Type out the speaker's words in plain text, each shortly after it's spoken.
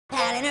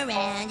joking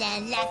around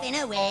and laughing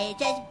away.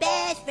 Just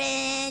best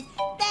friends.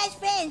 Best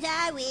friends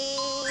are we.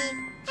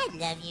 I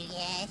love you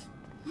guys.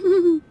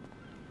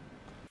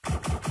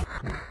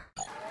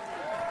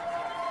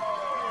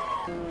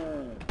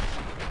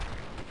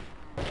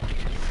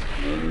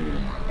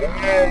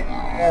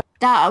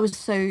 That was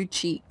so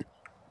cheap.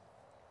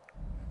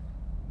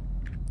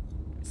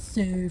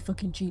 So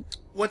fucking cheap.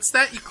 What's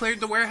that? You cleared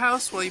the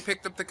warehouse? Well, you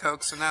picked up the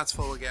coke, so now it's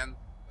full again.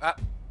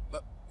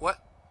 What?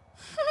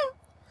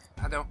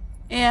 I don't...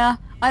 Yeah,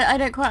 I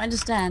don't quite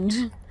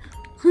understand.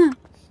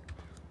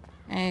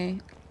 Hey.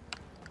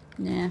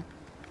 Yeah.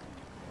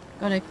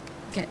 Gotta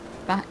get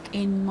back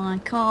in my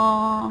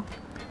car.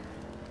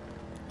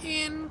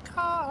 In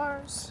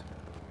cars.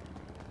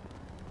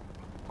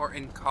 Or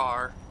in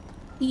car.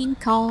 In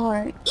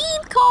car.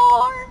 In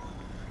car!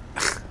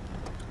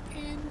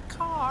 In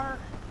car.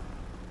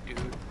 Do,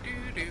 do,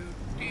 do,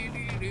 do,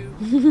 do,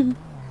 do.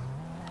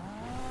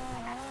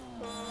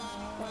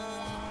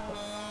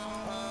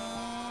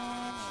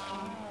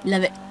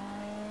 Love it.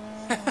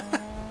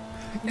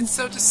 It's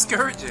so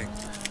discouraging.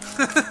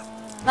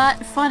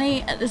 But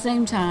funny at the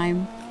same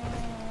time.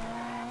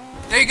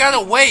 Now you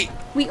gotta wait.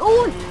 We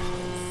all...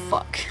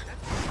 Fuck.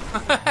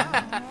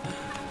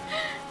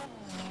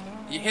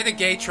 You hit a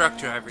gay truck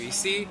driver, you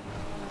see?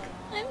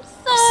 I'm You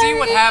sorry. see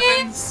what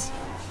happens?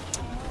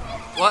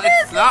 Well,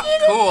 it's not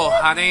cool,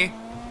 honey.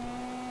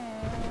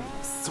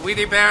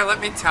 Sweetie bear,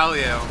 let me tell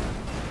you.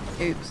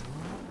 Oops.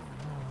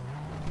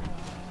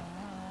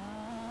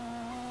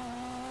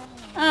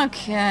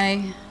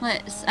 Okay,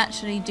 let's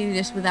actually do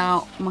this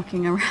without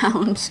mucking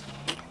around.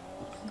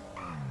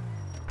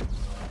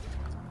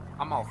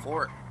 I'm all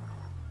for it.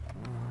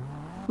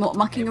 What,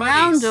 mucking Hey,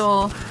 around buddies.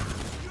 or...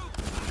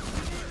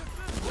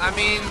 I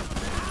mean,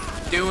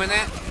 doing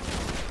it.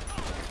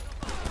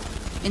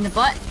 in the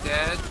butt?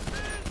 Dead.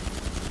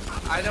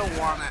 I don't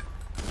want it.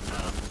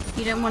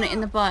 You don't want it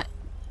in the butt.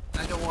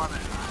 I don't want it.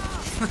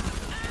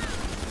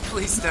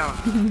 Please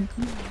don't.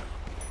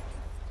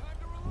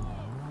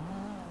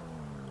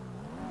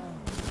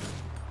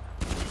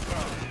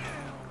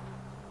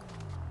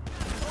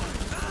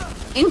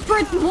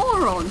 Inbred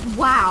moron!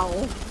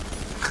 Wow!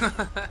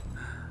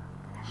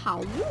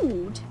 How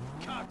rude!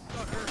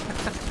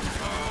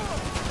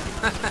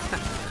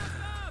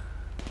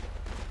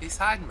 He's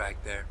hiding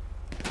back there.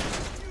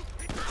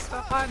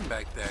 Stop hiding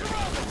back there.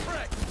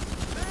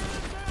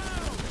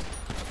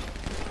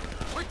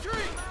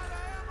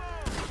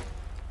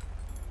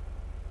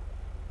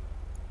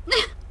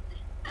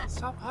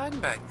 Stop hiding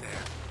back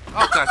there.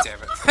 Oh, god damn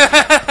it.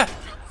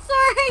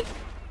 Sorry!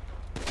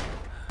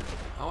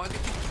 I want to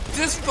get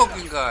this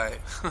fucking guy.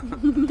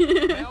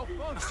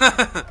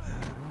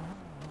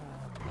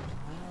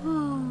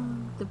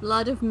 The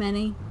blood of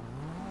many.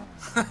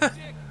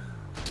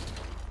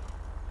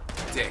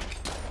 Dick.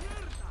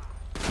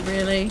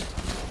 Really?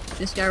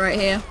 This guy right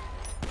here?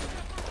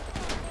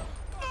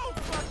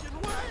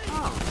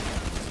 Oh.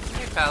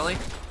 Hey, Pally.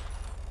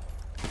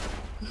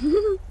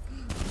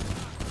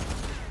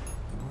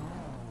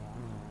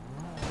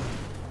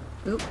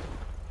 Oop.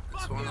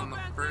 This one on the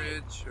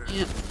bridge. Or...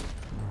 Yep.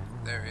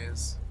 There he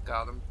is.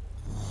 Got him.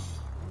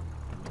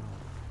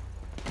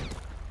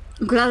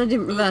 I'm glad I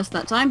didn't reverse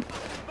that time.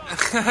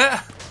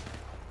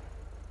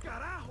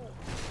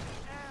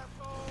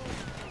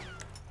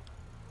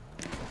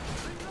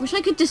 Wish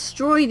I could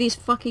destroy these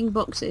fucking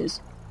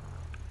boxes.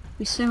 It'd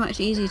be so much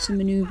easier to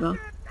maneuver.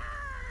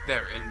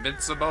 They're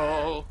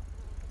invincible.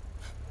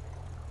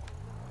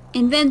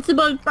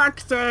 Invincible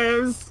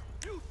boxes!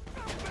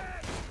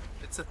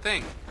 It's a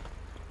thing.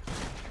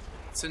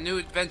 It's a new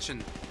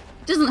invention.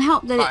 Doesn't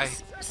help that Bye.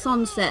 it's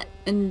sunset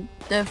and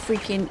the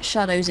freaking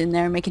shadows in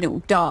there are making it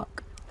all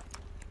dark.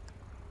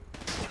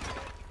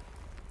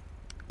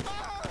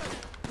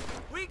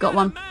 Got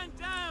one.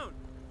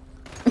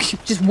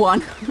 Just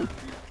one.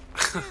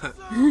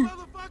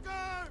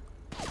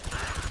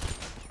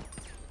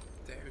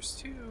 There's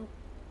two.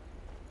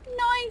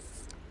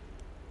 Nice!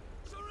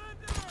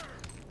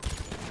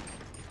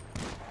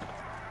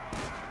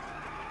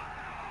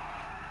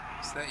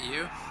 Is that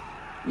you?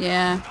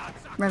 Yeah,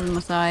 revving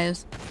my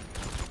tires.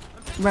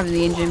 Revving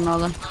the engine,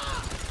 rather.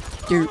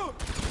 Dude. You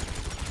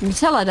can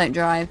tell I don't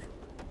drive.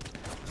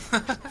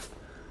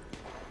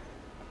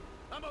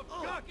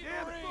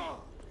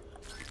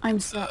 I'm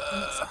so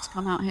to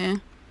come out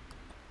here.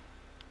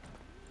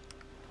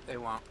 They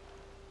won't.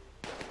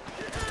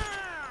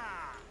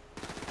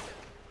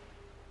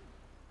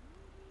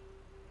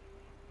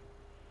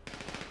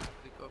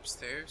 They go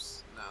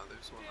upstairs? No,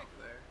 there's one up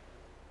there.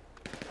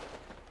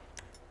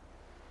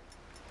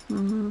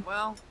 Mm-hmm.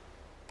 Well.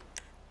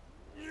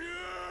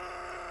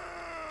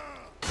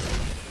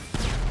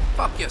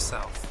 Fuck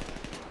yourself.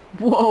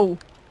 Whoa!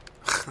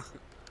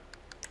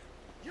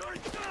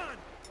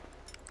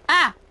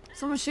 Ah!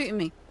 Someone's shooting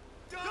me.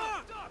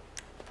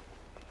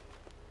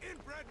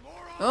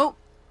 Oh!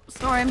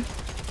 Saw him.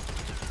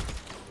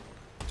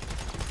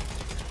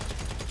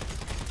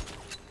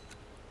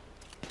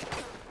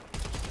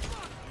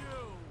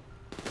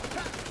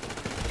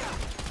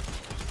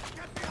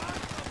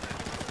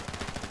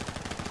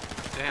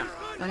 Damn.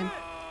 Got him.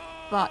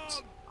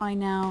 But I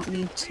now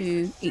need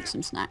to eat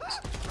some snacks.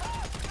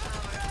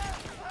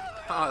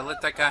 Oh, I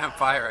lit that guy on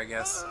fire, I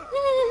guess.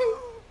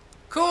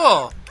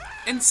 Cool!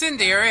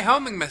 Incendiary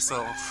homing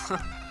missile.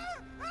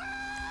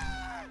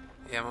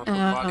 Yeah, I'm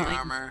gonna put body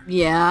armor.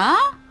 Yeah?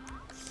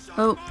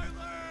 Oh.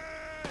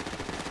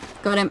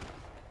 Got him.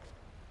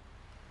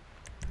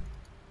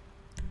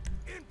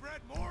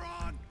 Inbred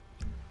moron.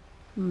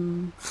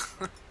 Hmm.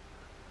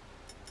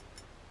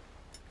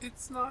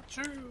 It's not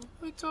true.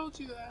 I told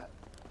you that.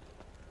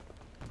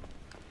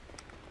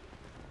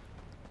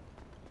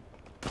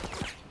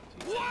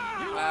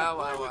 Wow,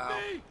 wow,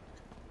 wow.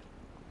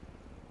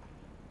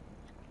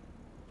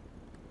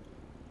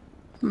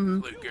 Hmm.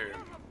 Luger.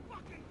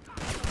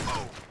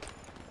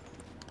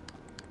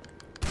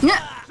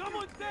 Yeah.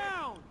 Someone's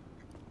down.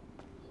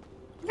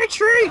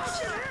 Retreat!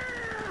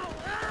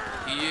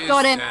 He is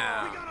Got him.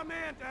 down. We got a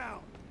man down.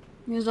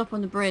 He was up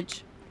on the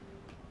bridge.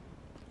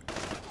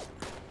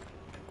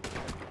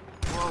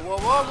 Whoa, whoa,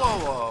 whoa,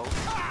 whoa,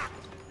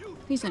 whoa.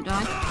 Please don't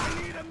die.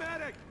 I need a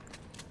medic.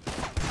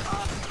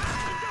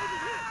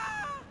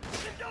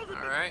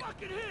 Alright.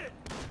 Fucking hit.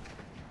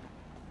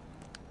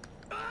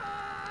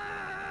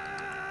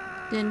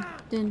 Dun,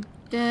 dun,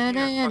 dun,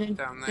 You're dun, fucked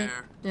down dun,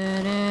 there.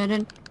 dun, dun,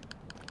 dun.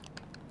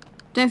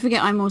 Don't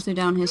forget I'm also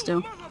down here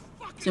still.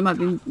 So it might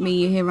be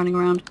me here running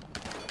around.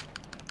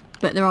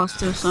 But there are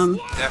still some.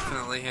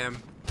 Definitely him.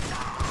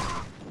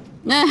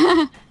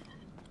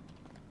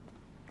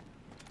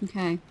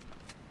 Okay.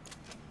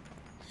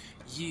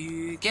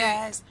 You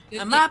guys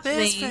are my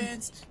best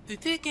friends, through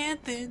thick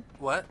and thin.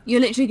 What?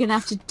 You're literally gonna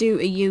have to do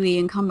a UE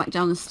and come back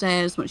down the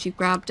stairs once you've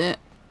grabbed it.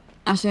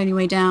 That's the only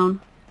way down.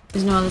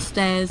 There's no other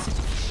stairs.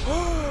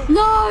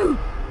 No!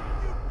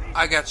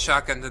 I got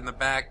shotgunned in the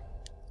back.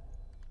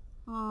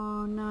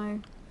 Oh no.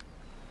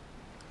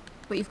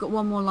 But you've got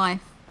one more life.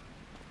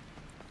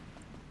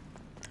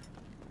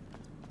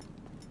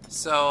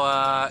 So,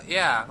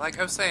 yeah, like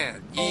I was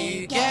saying,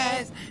 you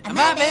guys are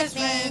my best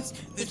friends,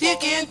 through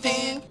thick and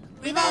thin.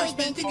 We've always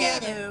been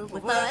together,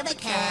 we're four of a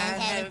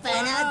kind, Having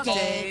fun all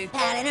day,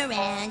 palling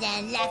around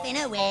and laughing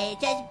away.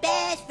 Just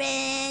best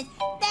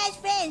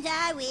friends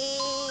are we.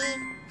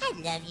 I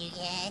love you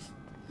guys.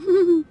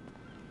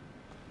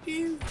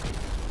 Can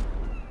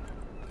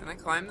I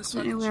climb this I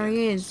don't know fucking where shit?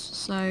 he is,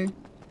 so...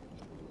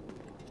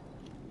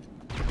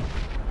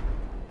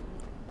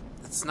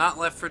 It's not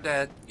Left 4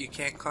 Dead. You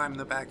can't climb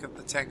the back of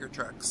the tanker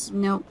trucks.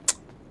 Nope.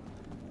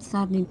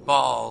 Sadly.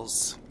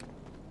 Balls.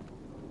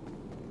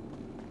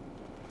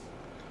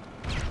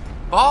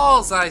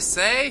 Balls, I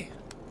say!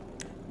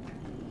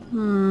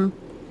 Hmm.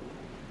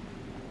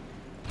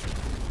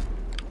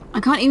 I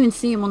can't even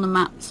see him on the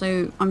map,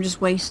 so I'm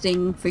just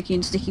wasting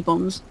freaking sticky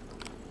bombs.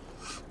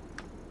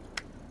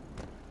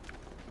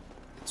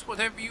 It's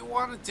whatever you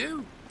want to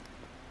do.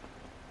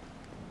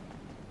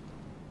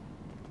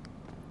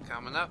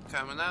 Coming up,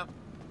 coming up.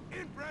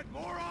 Inbred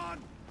moron.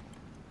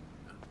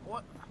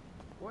 What?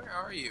 Where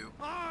are you?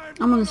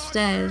 I'm on the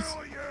stairs.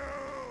 Kill you.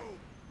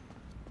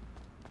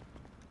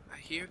 I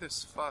hear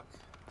this fuck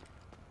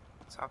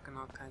talking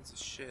all kinds of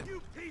shit.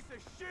 You piece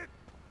of shit.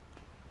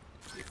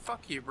 Hey,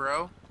 fuck you,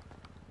 bro.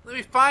 Let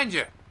me find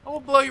you. I will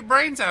blow your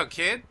brains out,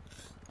 kid.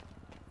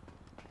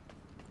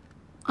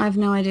 I have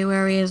no idea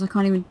where he is, I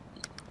can't even...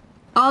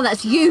 Oh,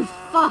 that's you!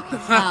 Fucking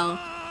hell!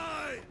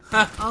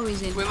 Oh,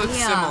 he's in We look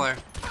here. similar.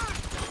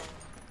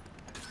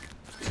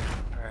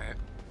 Alright.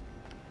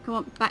 Come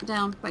on, back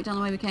down the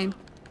way we came.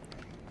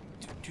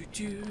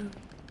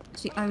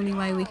 It's the only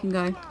way we can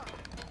go.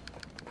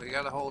 We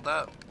gotta hold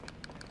up.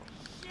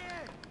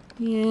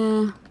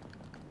 Yeah.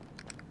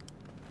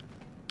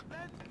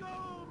 Let's go,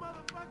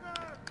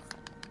 motherfucker.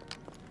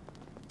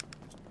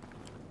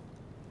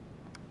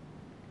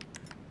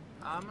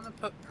 I'm gonna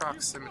put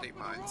proximity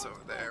mines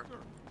over there.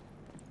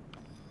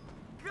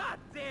 God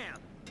damn.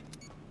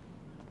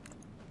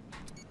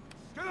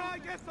 Can I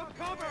get some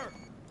cover?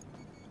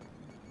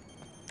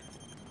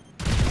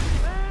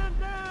 Stand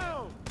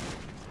down.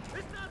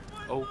 It's not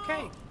fun.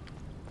 Okay.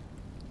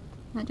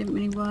 That didn't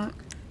really work.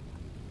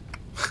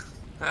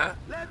 Huh?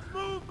 Let's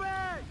move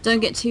back. Don't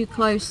get too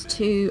close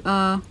to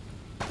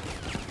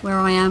where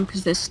I am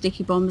because there's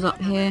sticky bombs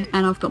up here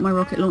and I've got my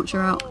rocket launcher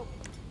out.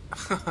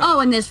 Oh,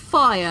 and there's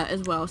fire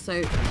as well,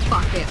 so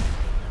fuck it.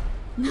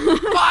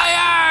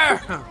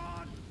 Fire!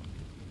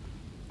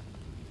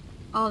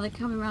 Oh, they're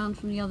coming around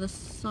from the other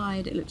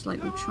side. It looks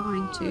like we're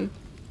trying to.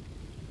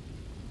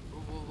 Whoa,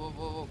 whoa,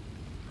 whoa, whoa.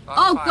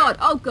 Oh Fire. god,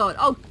 oh god,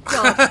 oh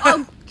god,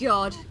 oh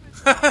god.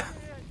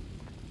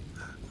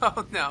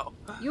 Oh no.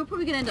 You're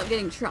probably gonna end up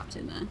getting trapped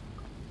in there.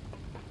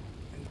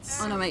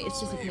 Oh no, wait,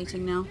 it's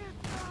dissipating now.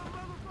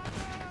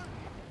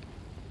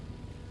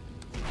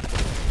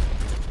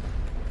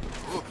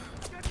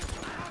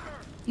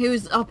 He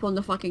was up on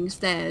the fucking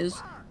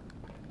stairs.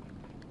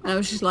 And I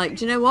was just like,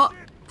 do you know what?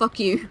 Fuck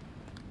you.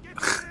 Get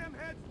your damn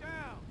heads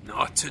down.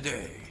 Not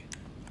today.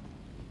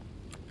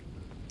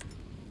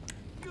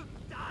 You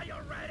die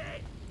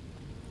already.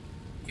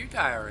 You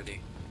die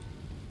already.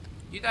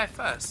 You die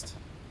first.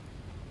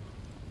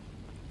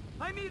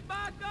 I need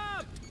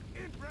backup.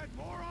 Inbred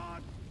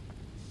moron!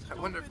 I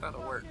wonder if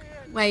that'll work.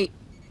 Wait,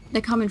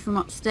 they're coming from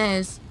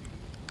upstairs.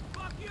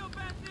 Fuck you,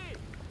 Bessie!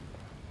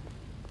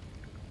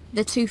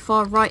 They're too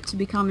far right to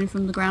be coming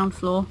from the ground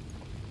floor.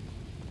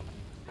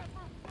 Step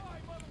or fly,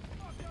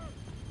 motherfucker!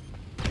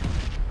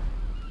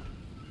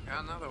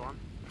 Got another one.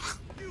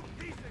 You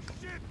piece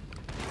of shit!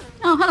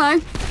 Oh,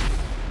 hello.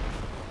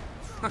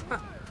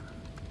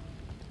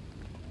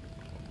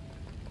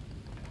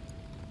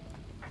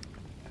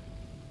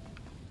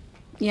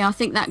 Yeah, I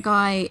think that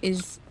guy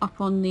is up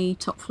on the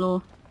top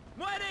floor.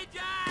 Whoa,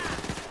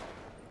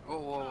 whoa,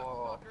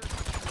 whoa.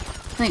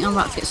 I think I'm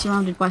about to get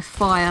surrounded by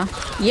fire.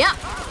 Yep!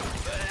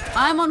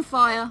 I'm on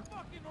fire.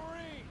 Fucking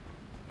Marine!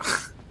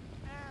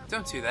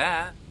 Don't do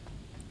that.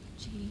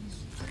 Jeez.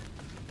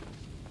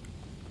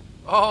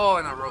 Oh,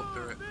 and I rode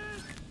through it.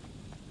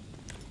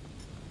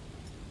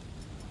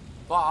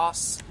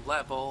 Boss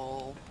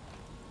level.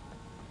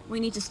 We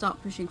need to start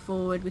pushing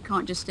forward. We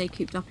can't just stay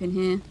cooped up in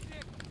here.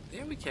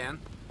 Yeah, we can.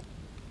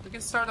 We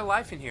can start a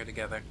life in here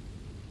together.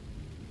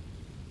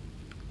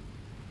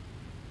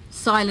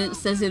 Silence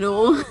says it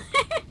all.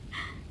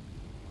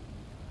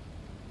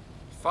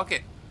 Fuck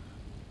it.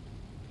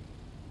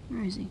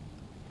 Where is he?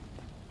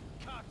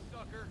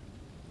 Cocksucker!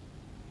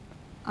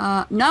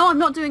 No, I'm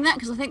not doing that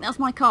because I think that's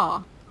my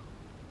car.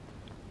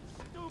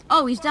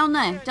 Oh, he's down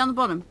there, down the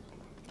bottom.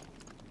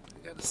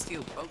 We gotta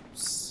steal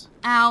boats.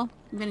 Ow,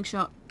 I'm getting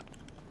shot.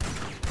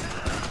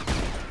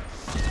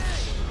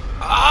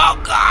 Oh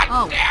god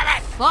Oh, damn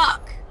it!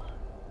 fuck!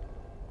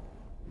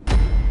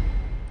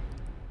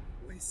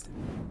 Wasted.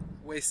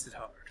 Wasted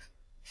hard.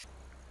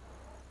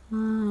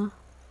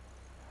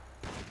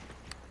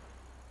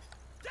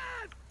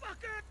 Dad,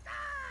 fucker!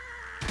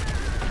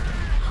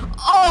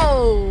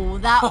 Oh,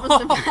 that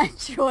was a bad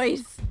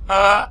choice.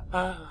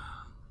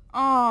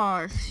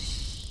 Oh,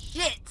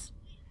 shit.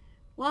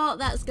 Well,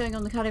 that's going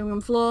on the cutting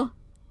room floor.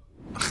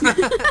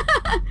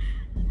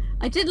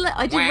 I did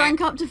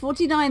rank up to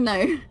 49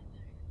 though.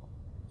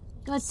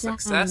 God damn.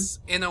 Success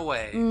in a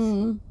way.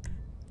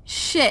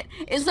 Shit.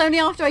 It's only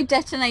after I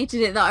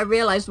detonated it that I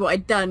realised what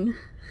I'd done.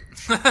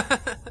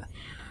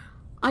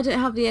 I don't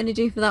have the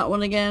energy for that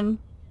one again.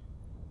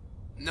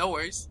 No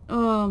worries.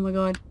 Oh my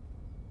god.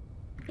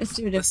 Let's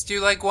do it. Let's do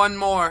like one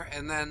more,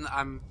 and then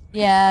I'm.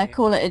 Yeah,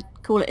 call it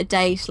a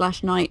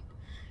day/night.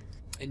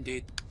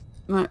 Indeed.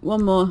 Right,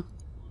 one more.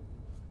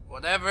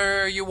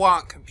 Whatever you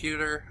want,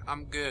 computer.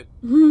 I'm good.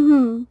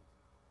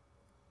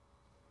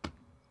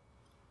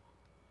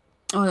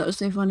 Oh, that was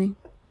so funny.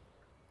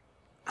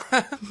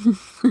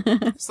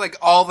 It's like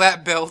all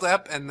that build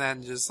up, and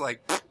then just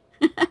like.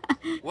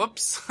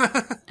 Whoops.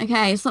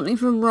 Okay, something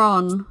from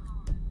Ron.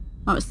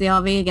 Oh, it's the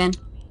RV again.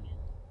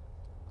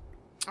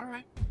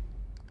 Alright.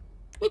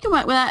 We can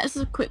work with that. It's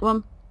a quick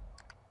one.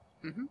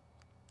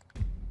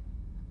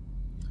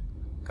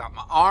 Got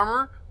my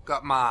armor.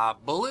 Got my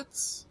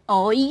bullets.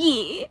 Oh,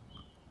 yeah.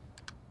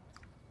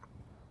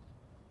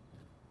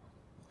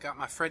 Got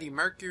my Freddie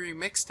Mercury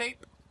mixtape.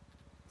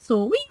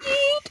 Sweet.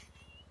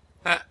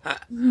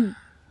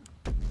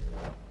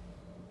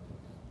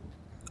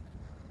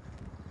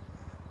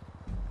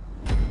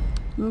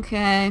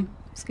 Okay,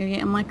 let's go get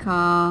in my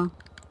car.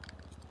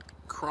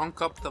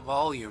 Crunk up the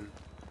volume.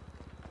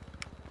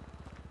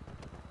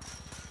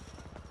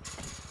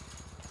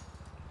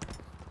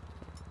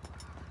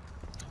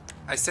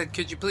 I said,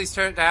 could you please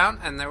turn it down?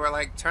 And they were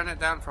like, turn it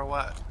down for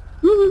what?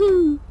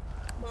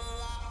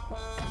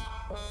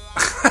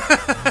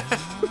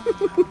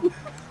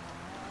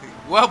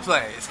 Well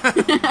played.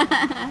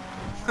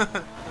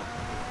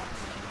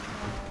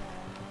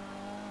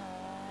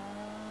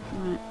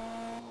 Right.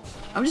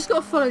 I've just got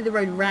to follow the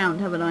road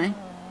round, haven't I?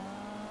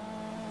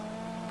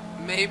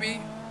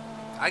 Maybe.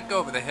 I'd go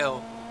over the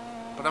hill.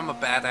 But I'm a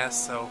badass,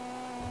 so...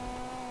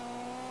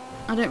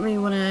 I don't really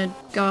want to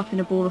go up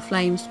in a ball of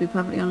flames, to be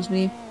perfectly honest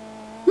with you.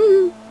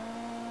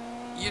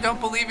 You don't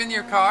believe in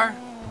your car?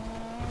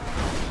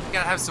 You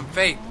gotta have some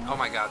faith. Oh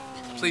my god.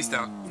 Please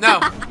don't. No!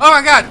 Oh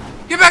my god!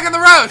 Get back on the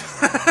road!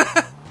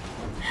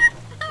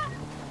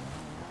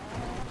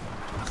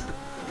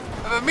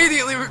 I'm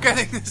immediately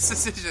regretting this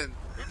decision.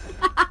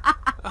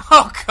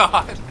 Oh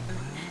god.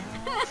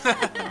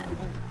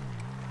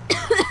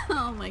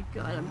 Oh my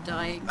god, I'm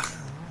dying.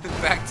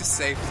 Back to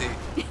safety.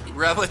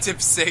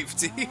 Relative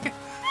safety.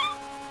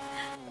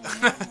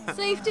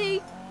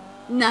 Safety?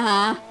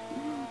 Nah.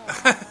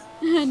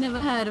 I never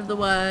heard of the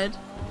word.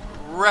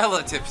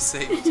 Relative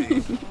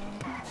safety.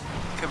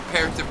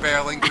 Compared to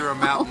barreling through a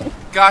mountain.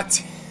 God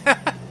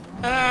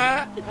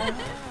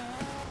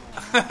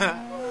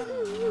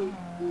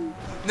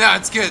No,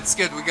 it's good, it's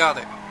good, we got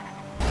it.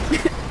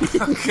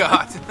 Oh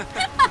god.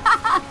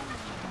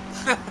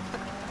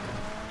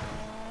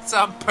 It's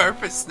on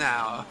purpose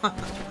now.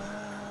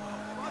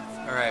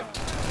 Alright.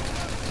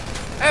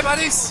 Hey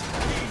buddies!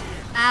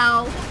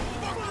 Ow.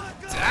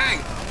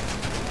 Dang!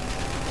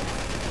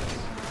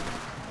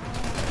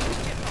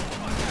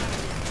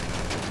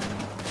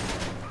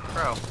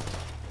 Bro.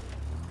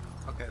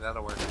 Okay,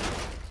 that'll work.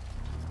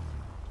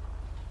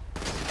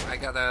 I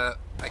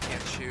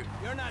can't shoot.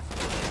 You're not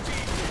supposed to be.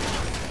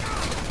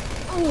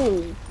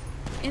 Ooh.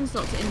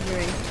 Insult to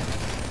injury.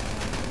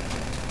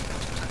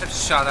 I've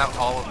shot out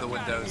all of the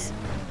windows.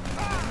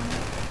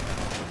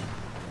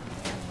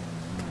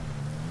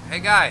 Hey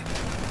guy!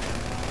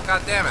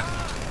 God damn it!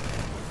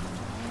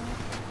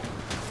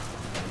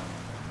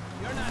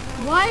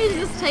 Why is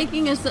this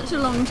taking us such a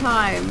long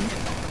time?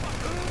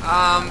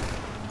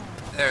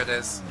 There it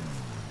is.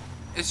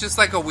 It's just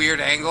like a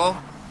weird angle.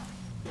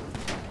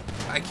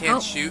 I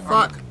can't shoot.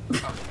 Fuck.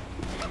 Oh.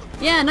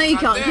 Yeah, no you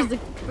God can't because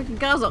the freaking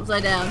car's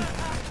upside down.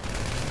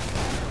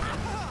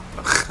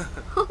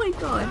 Oh my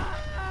god.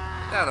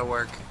 That'll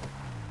work.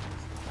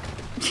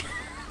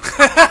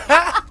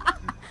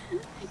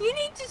 You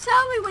need to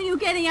tell me when you're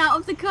getting out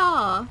of the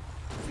car.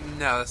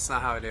 No, that's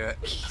not how I do it.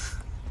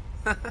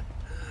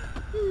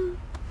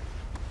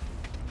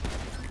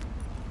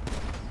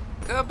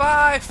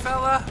 Goodbye,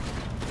 fella.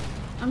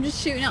 I'm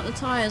just shooting out the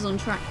tires on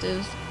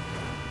tractors.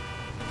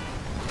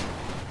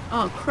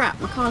 Oh crap,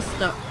 my car's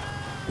stuck.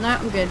 No,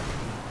 I'm good.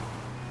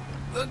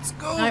 Let's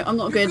go. No, I'm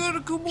not You good.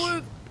 gotta come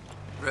with.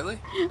 Really?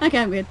 Okay,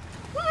 I'm good.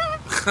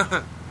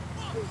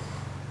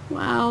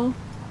 Wow.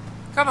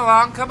 Come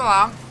along, come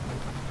along.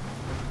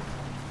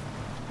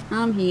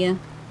 I'm here.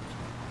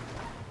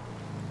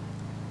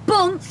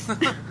 Boom!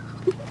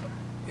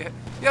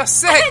 You're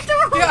sick. I hit the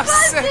wrong You're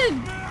sick.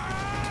 button!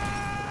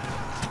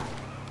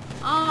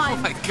 Oh Oh,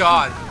 my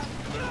god.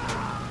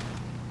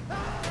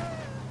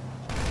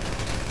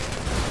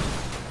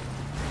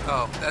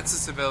 Oh, that's a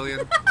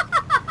civilian.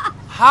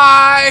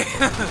 Hi!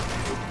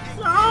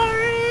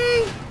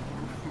 sorry!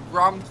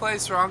 Wrong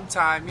place, wrong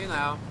time, you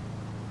know.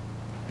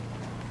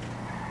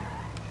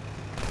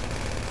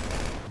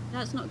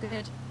 That's not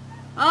good.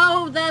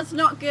 Oh, that's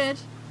not good.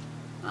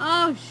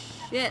 Oh,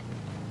 shit.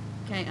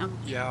 Okay,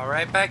 You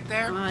alright back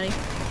there? I'm ready.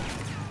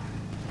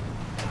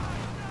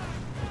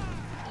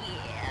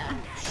 Yeah.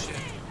 Shit.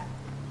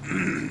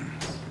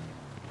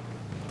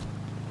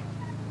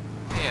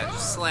 Yeah,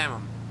 just slam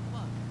him.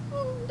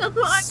 That's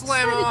what I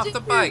Slam him tried off to the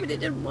do, bike. but it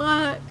didn't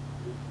work.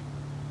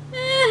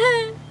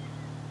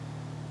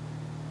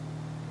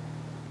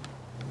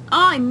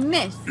 I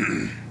missed.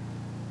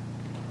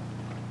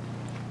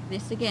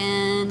 Miss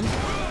again.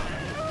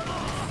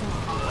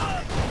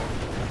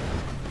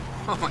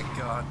 Oh my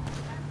god.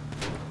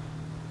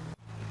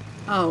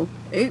 Oh,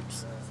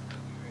 oops.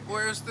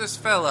 Where's this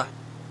fella?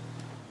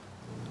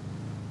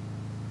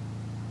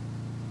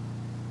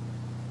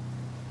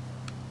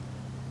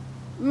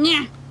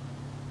 Nyah.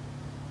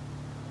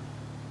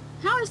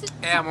 How is this?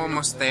 Yeah, I'm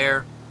almost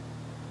there.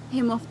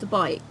 Him off the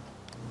bike.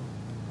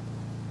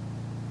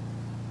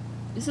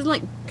 This is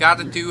like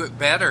Gotta do it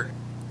better.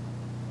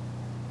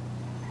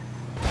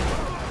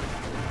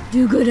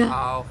 do gooder.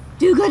 Oh.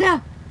 Do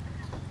gooder.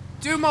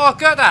 Do more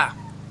gooder!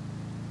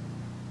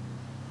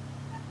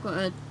 Got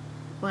a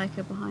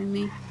biker behind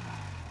me.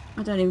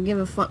 I don't even give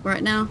a fuck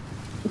right now.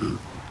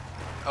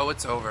 Oh,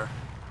 it's over.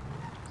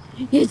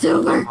 It's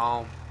over.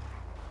 Home.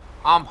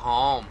 I'm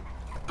home.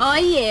 Oh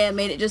yeah,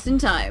 made it just in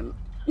time.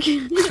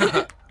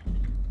 And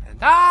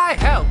I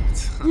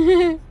helped.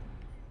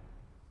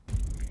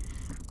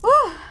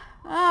 Whew.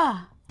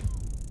 Ah,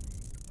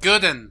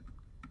 Goodin.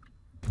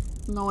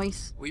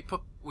 nice.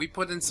 We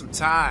put in some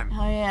time.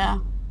 Oh yeah.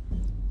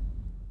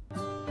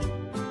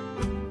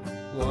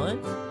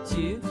 1,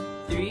 2,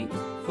 3,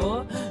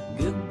 4.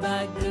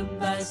 Goodbye,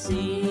 goodbye,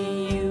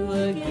 see you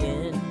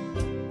again.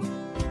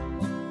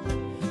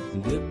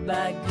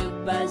 Goodbye,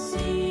 goodbye,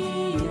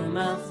 see you,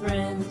 my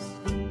friends.